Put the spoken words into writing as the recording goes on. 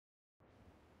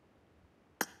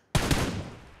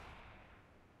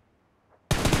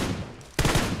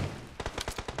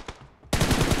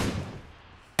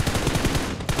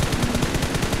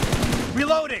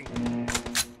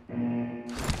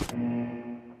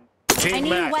Team I need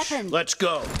match. a weapon. Let's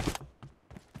go.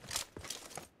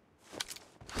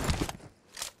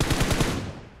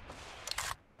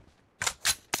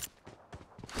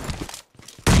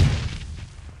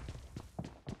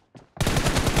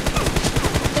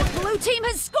 The blue team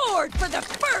has scored for the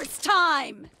first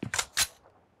time!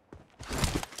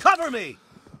 Cover me!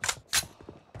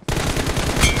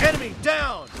 Enemy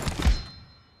down!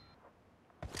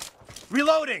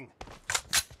 Reloading!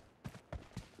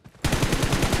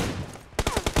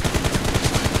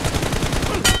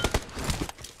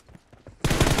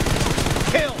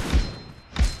 Kill!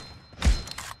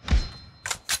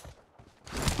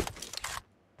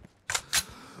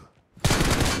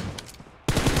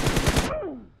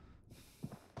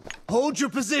 Hold your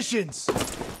positions!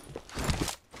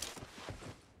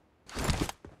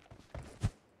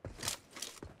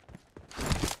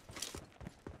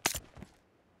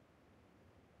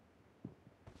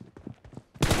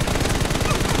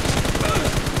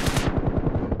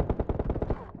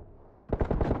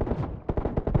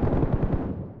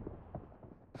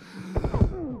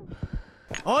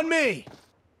 On me!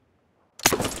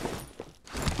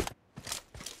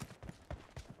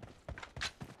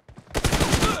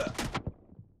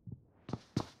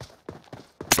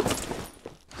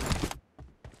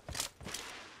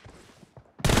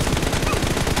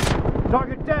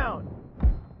 Target down!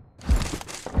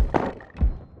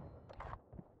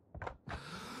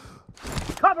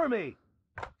 Cover me!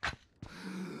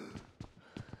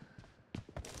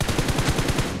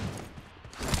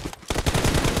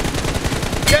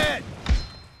 Dead!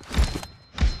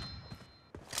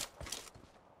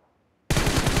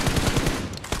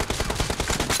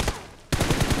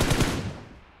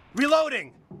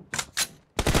 Reloading!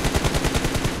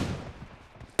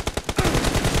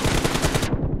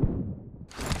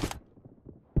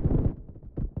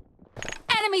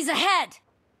 Enemies ahead!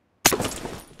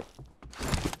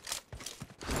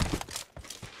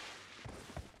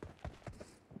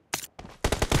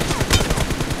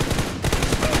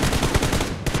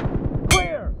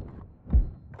 Clear!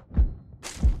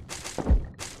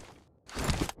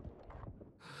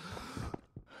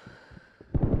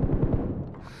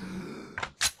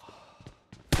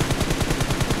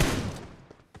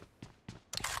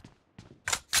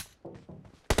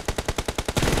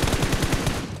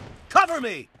 Cover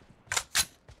me!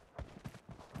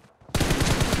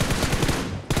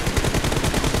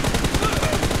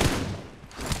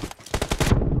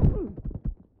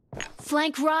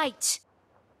 Flank right!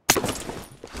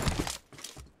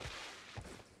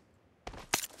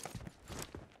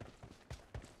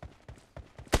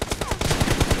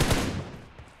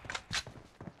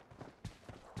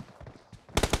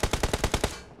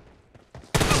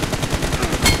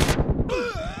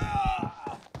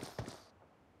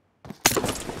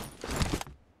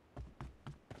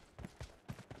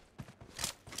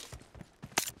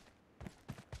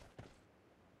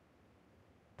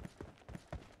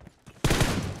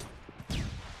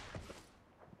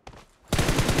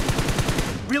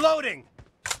 Reloading!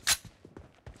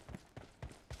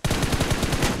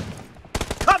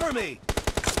 Cover me!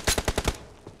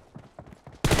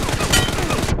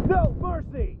 No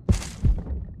mercy!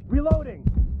 Reloading!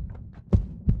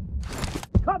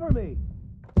 Cover me!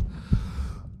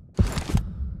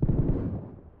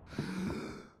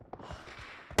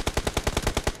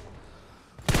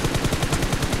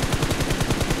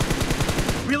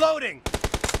 Reloading!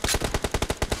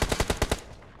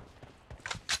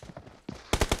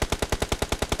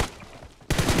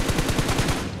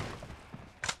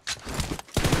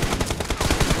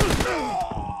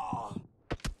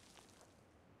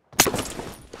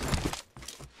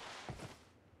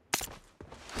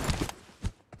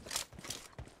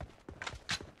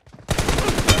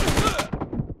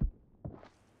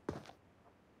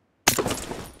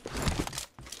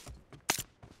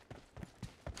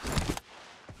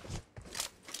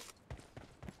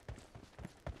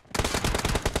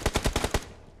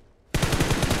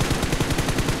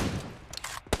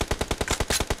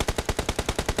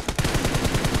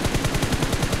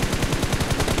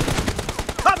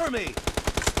 Cover me!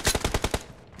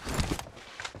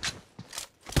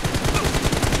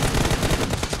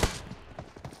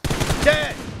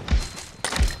 Dead!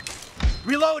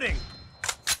 Reloading!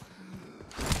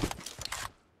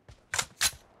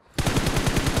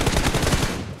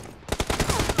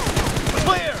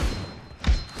 Clear!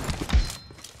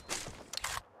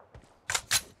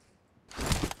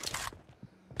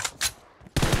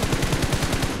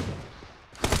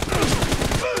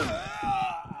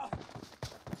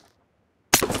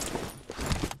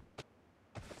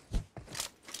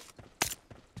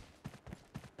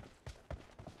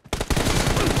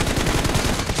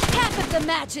 The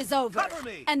match is over, Cover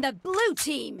me. and the blue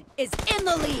team is in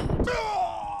the lead.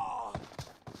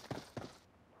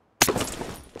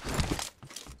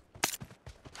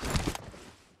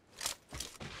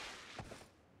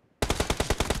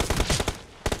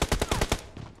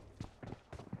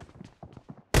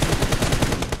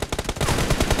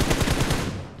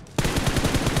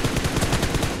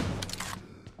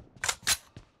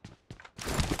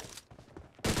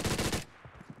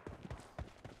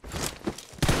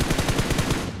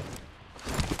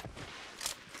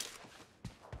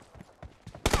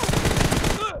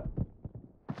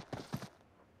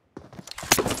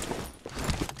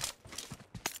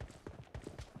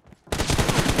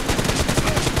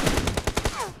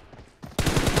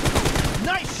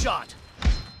 Nice shot!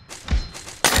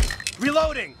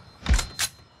 Reloading!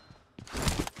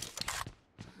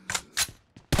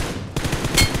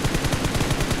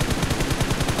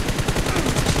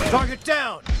 Target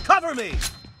down! Cover me!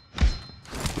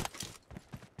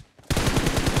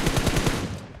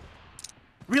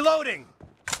 Reloading!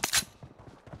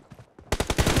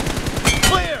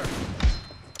 Clear!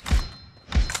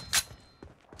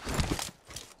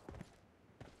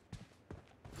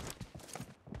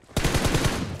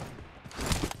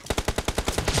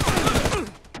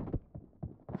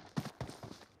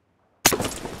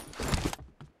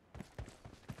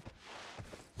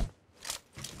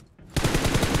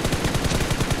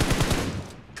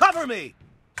 Cover me!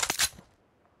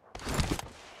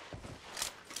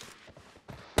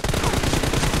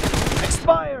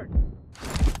 Expired!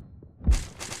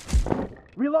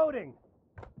 Reloading!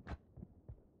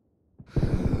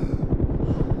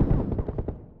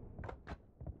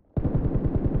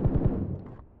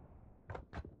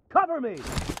 Cover me!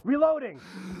 Reloading!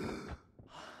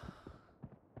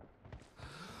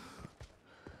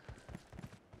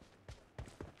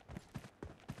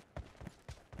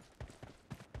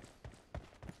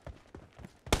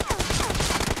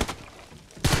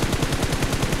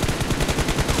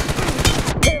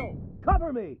 Kill!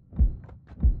 Cover me!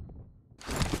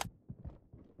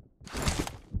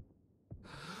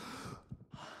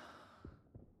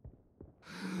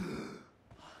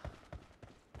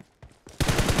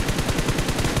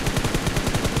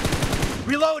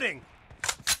 Reloading!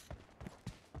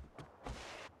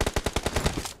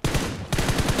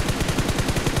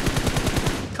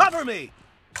 Cover me!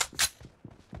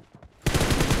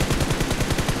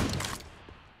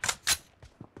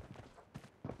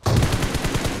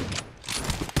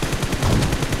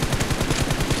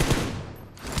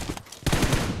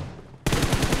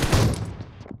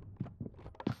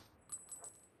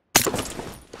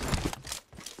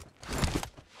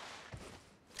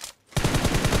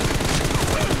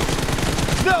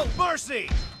 No mercy!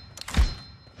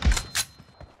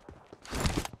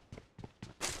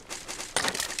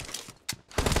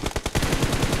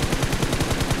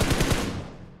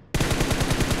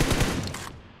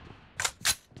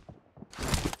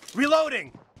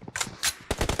 Reloading!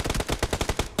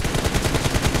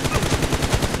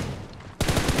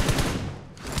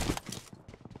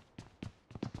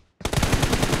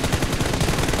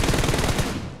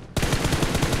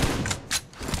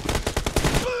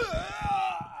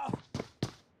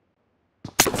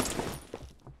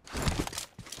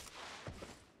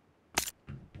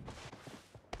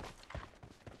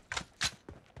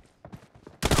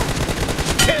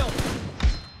 Kill!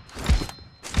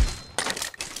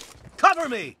 Cover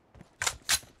me!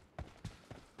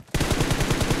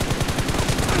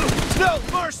 No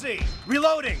mercy!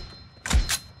 Reloading!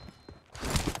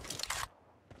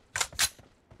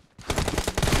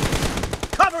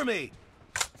 Cover me!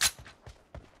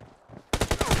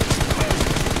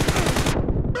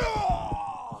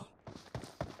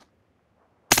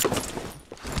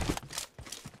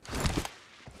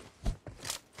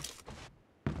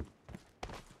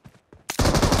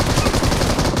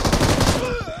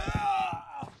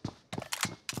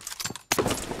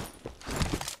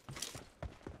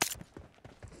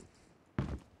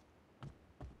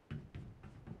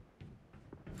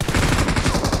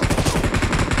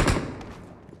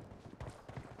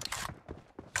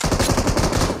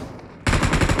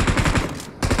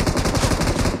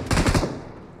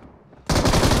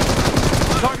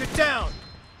 Target down!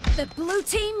 The blue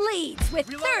team leads with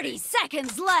 30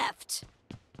 seconds left.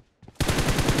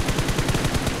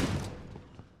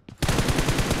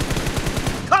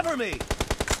 Cover me!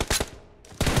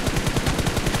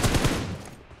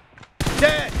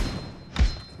 Dead!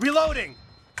 Reloading!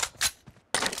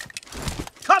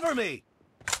 Cover me!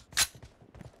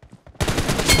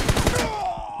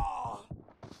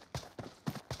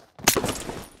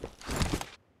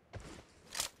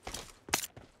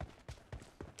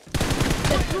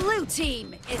 The Blue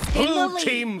team is in the Blue lead.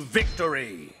 team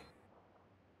victory!